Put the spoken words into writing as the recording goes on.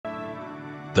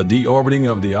The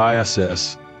deorbiting of the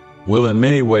ISS will in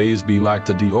many ways be like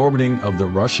the deorbiting of the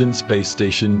Russian space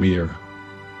station Mir.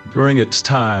 During its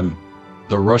time,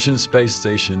 the Russian space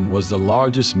station was the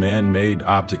largest man-made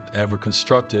object ever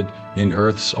constructed in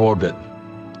Earth's orbit.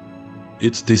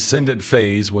 Its descendant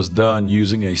phase was done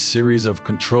using a series of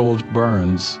controlled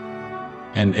burns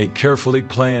and a carefully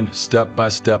planned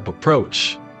step-by-step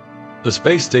approach. The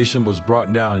space station was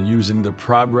brought down using the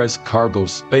Progress cargo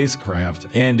spacecraft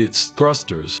and its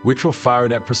thrusters, which were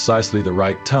fired at precisely the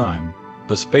right time.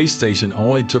 The space station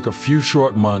only took a few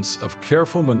short months of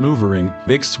careful maneuvering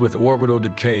mixed with orbital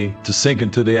decay to sink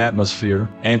into the atmosphere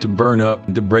and to burn up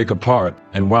and to break apart.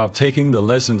 And while taking the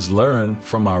lessons learned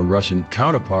from our Russian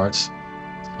counterparts,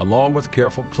 along with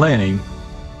careful planning,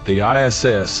 the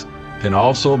ISS can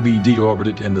also be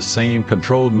deorbited in the same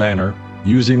controlled manner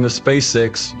using the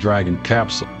SpaceX Dragon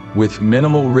capsule, with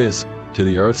minimal risk to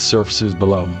the Earth's surfaces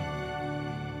below.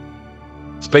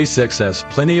 SpaceX has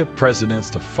plenty of precedents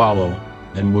to follow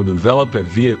and will develop a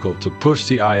vehicle to push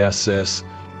the ISS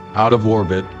out of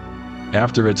orbit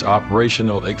after its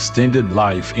operational extended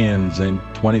life ends in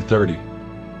 2030.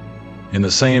 In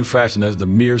the same fashion as the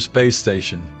Mir space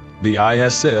station, the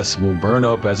ISS will burn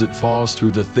up as it falls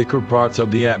through the thicker parts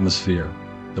of the atmosphere.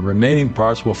 The remaining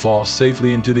parts will fall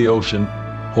safely into the ocean,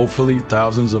 hopefully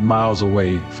thousands of miles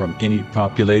away from any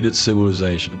populated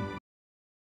civilization.